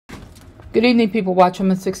Good evening, people. Watch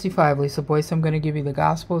Woman 65. Lisa Boyce. I'm going to give you the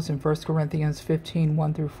Gospels in 1 Corinthians 15,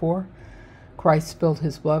 1 through 4. Christ spilled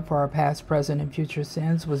his blood for our past, present, and future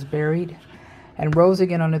sins, was buried, and rose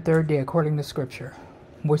again on the third day according to Scripture.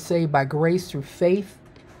 We're saved by grace through faith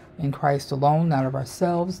in Christ alone, not of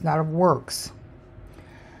ourselves, not of works,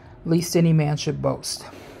 lest any man should boast.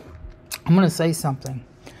 I'm going to say something.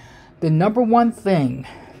 The number one thing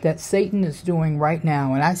that Satan is doing right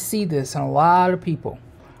now, and I see this in a lot of people,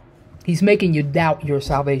 he's making you doubt your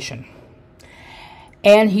salvation.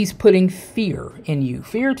 And he's putting fear in you.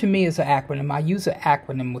 Fear to me is an acronym. I use an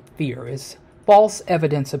acronym with fear. It's false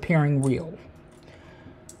evidence appearing real.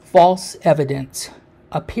 False evidence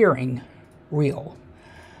appearing real.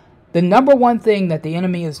 The number one thing that the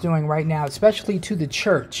enemy is doing right now, especially to the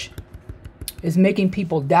church, is making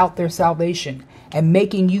people doubt their salvation and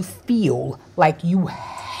making you feel like you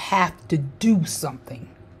have to do something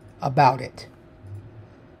about it.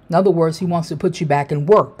 In other words, he wants to put you back in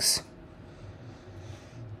works.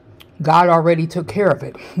 God already took care of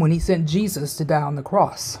it when he sent Jesus to die on the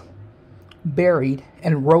cross, buried,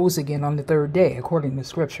 and rose again on the third day, according to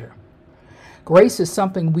Scripture. Grace is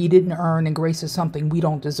something we didn't earn, and grace is something we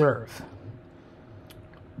don't deserve.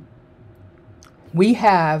 We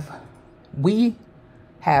have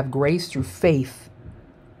grace through faith,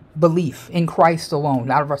 belief in Christ alone,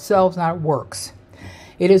 not of ourselves, not of works.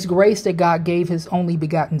 It is grace that God gave his only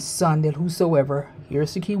begotten Son, that whosoever,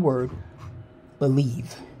 here's the key word,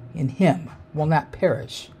 believe in him will not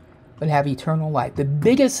perish, but have eternal life. The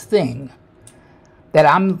biggest thing that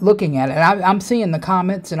I'm looking at, and I'm seeing the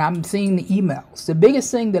comments and I'm seeing the emails, the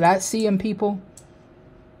biggest thing that I see in people,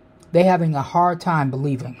 they're having a hard time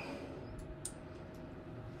believing.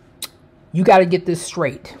 You got to get this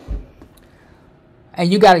straight.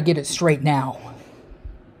 And you got to get it straight now.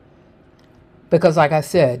 Because like I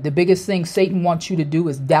said, the biggest thing Satan wants you to do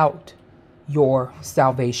is doubt your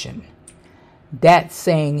salvation. That's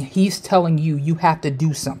saying he's telling you you have to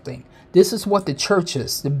do something. This is what the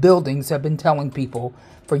churches, the buildings have been telling people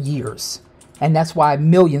for years. And that's why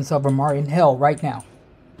millions of them are in hell right now.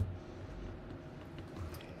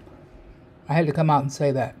 I had to come out and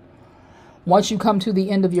say that. Once you come to the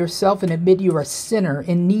end of yourself and admit you're a sinner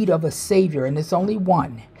in need of a Savior, and it's only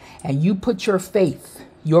one, and you put your faith,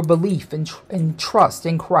 your belief and trust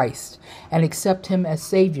in Christ and accept him as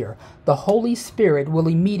Savior, the Holy Spirit will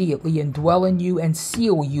immediately indwell in you and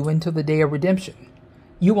seal you into the day of redemption.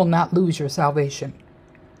 You will not lose your salvation.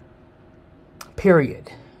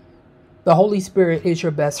 Period. The Holy Spirit is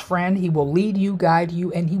your best friend. He will lead you, guide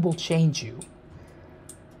you, and he will change you.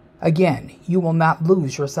 Again, you will not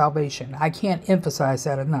lose your salvation. I can't emphasize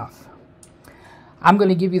that enough. I'm going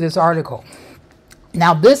to give you this article.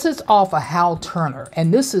 Now, this is off of Hal Turner,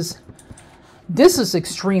 and this is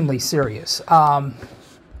extremely serious.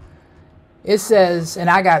 It says, and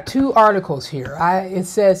I got two articles here. It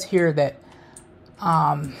says here that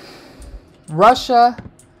Russia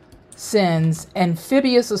sends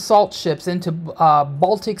amphibious assault ships into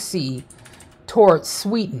Baltic Sea towards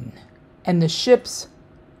Sweden, and the ships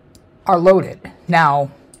are loaded. Now,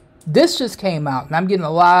 this just came out, and I'm getting a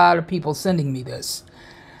lot of people sending me this.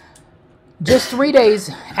 Just 3 days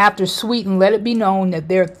after Sweden let it be known that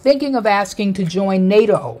they're thinking of asking to join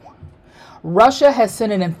NATO, Russia has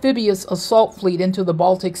sent an amphibious assault fleet into the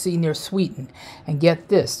Baltic Sea near Sweden. And get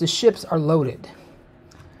this, the ships are loaded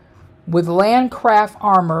with landcraft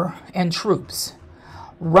armor and troops.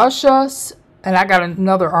 Russia's, and I got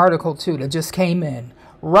another article too that just came in,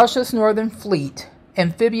 Russia's Northern Fleet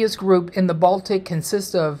amphibious group in the Baltic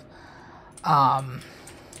consists of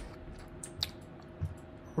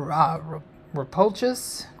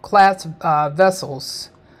Rapolchus class vessels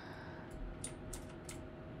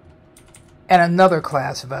and another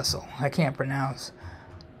class vessel I can't pronounce.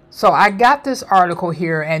 So I got this article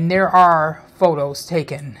here, and there are photos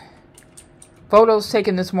taken. Photos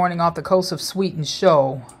taken this morning off the coast of Sweden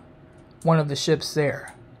show one of the ships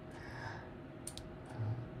there.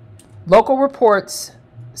 Local reports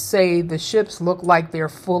say the ships look like they're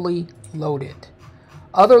fully loaded.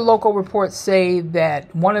 Other local reports say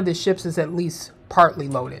that one of the ships is at least partly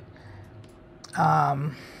loaded.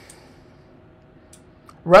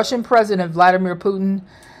 Russian President Vladimir Putin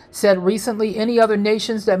said recently any other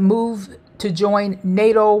nations that move to join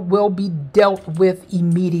NATO will be dealt with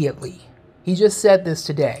immediately. He just said this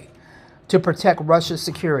today to protect Russia's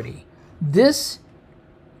security. This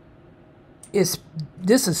is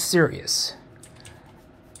serious.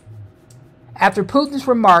 After Putin's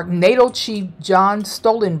remark, NATO chief John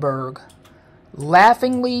Stoltenberg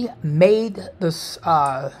laughingly made this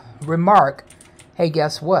remark, hey,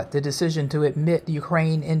 guess what? The decision to admit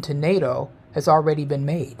Ukraine into NATO has already been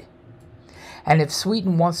made. And if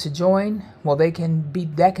Sweden wants to join, well, that can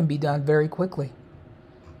be done very quickly.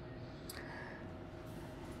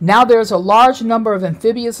 Now there's a large number of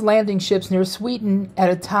amphibious landing ships near Sweden at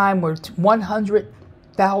a time where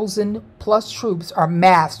 100,000 plus troops are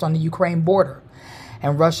massed on the Ukraine border.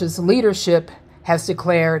 And Russia's leadership has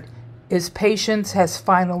declared its patience has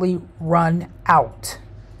finally run out.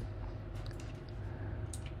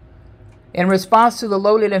 In response to the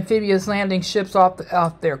loaded amphibious landing ships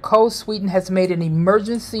off their coast, Sweden has made an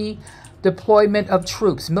emergency deployment of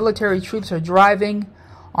troops. Military troops are driving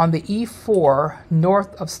on the E4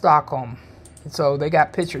 north of Stockholm. So they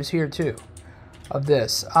got pictures here too of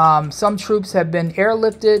this. Some troops have been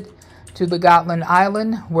airlifted to the Gotland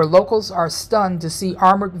Island, where locals are stunned to see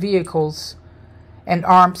armored vehicles and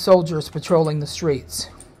armed soldiers patrolling the streets.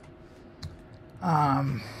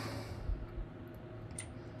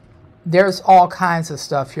 There's all kinds of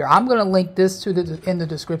stuff here. I'm going to link this to in the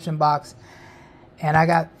description box, and I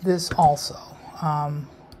got this also.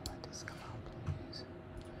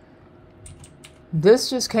 This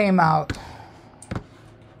just came out.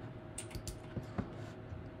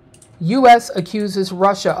 U.S. accuses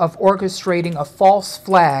Russia of orchestrating a false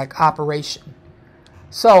flag operation.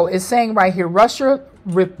 So it's saying right here,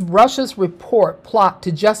 Russia's report plot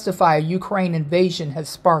to justify a Ukraine invasion has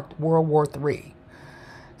sparked World War III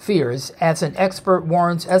fears, as an expert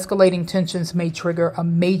warns escalating tensions may trigger a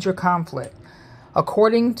major conflict.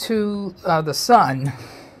 According to The Sun,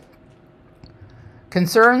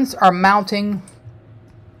 concerns are mounting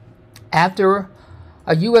after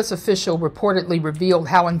a U.S. official reportedly revealed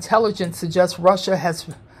how intelligence suggests Russia has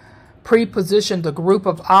pre-positioned a group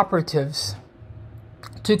of operatives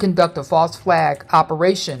to conduct a false flag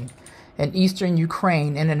operation in eastern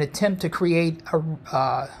Ukraine in an attempt to create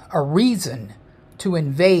a reason to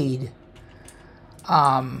invade.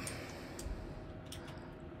 Taras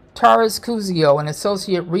Kuzio, an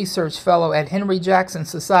associate research fellow at Henry Jackson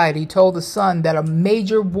Society, told The Sun that a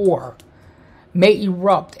major war may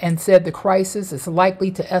erupt and said the crisis is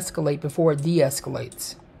likely to escalate before it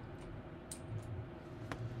de-escalates.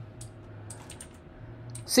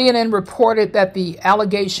 CNN reported that the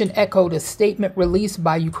allegation echoed a statement released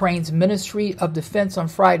by Ukraine's Ministry of Defense on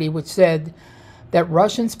Friday, which said that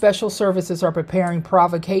Russian special services are preparing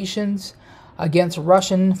provocations against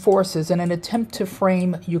Russian forces in an attempt to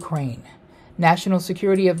frame Ukraine. National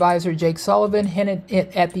Security Advisor Jake Sullivan hinted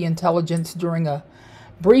at the intelligence during a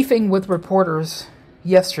briefing with reporters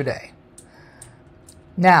yesterday.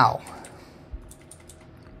 Now,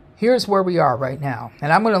 here's where we are right now,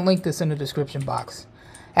 and I'm going to link this in the description box.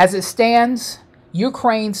 As it stands,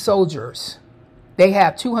 Ukraine soldiers, they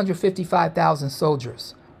have 255,000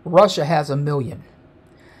 soldiers. Russia has 1 million.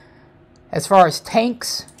 As far as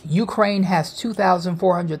tanks, Ukraine has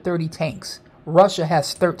 2,430 tanks. Russia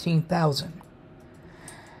has 13,000.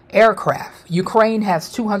 Aircraft, Ukraine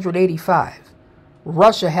has 285.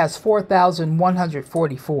 Russia has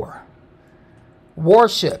 4,144.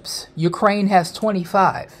 Warships, Ukraine has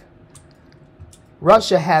 25.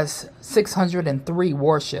 Russia has 603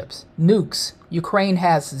 warships. Nukes, Ukraine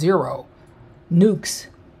has 0. Nukes,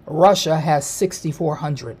 Russia has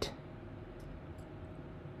 6,400.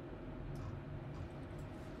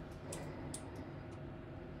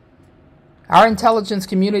 Our intelligence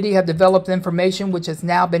community have developed information which has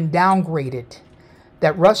now been downgraded,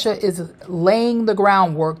 that Russia is laying the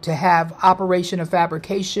groundwork to have Operation of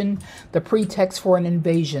Fabrication, the pretext for an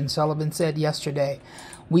invasion, Sullivan said yesterday.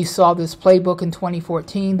 We saw this playbook in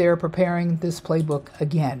 2014. They're preparing this playbook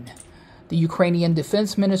again. The Ukrainian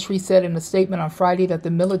Defense Ministry said in a statement on Friday that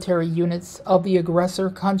the military units of the aggressor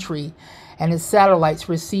country and its satellites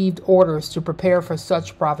received orders to prepare for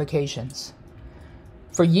such provocations.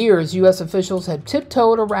 For years, U.S. officials had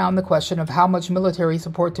tiptoed around the question of how much military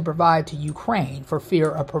support to provide to Ukraine for fear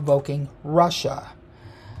of provoking Russia.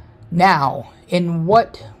 Now, in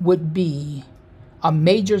what would be a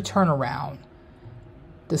major turnaround,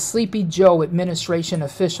 the Sleepy Joe administration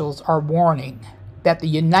officials are warning that the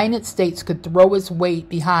United States could throw its weight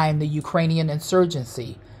behind the Ukrainian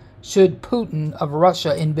insurgency should Putin of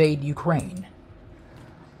Russia invade Ukraine.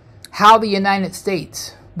 How the United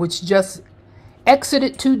States, which just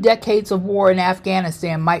exited 2 decades of war in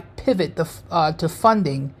Afghanistan, might pivot to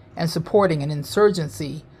funding and supporting an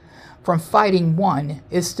insurgency from fighting one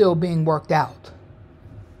is still being worked out.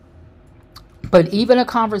 But even a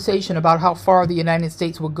conversation about how far the United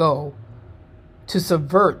States will go to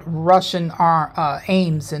subvert Russian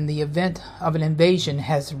aims in the event of an invasion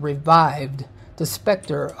has revived the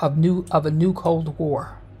specter of a new Cold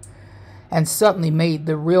War, and suddenly made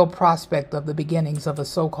the real prospect of the beginnings of a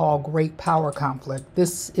so-called great power conflict.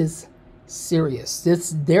 This is serious.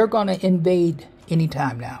 They're going to invade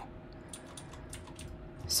anytime now.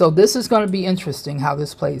 So this is going to be interesting how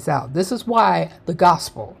this plays out. This is why the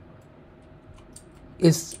gospel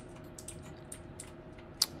is,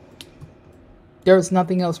 there is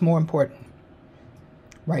nothing else more important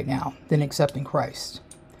right now than accepting Christ.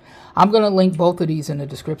 I'm going to link both of these in the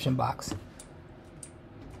description box.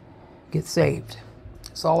 Get saved.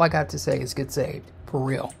 That's all I got to say is get saved. For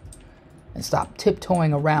real. And stop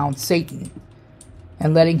tiptoeing around Satan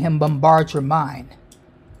and letting him bombard your mind.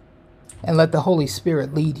 And let the Holy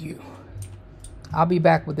Spirit lead you. I'll be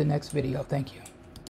back with the next video. Thank you.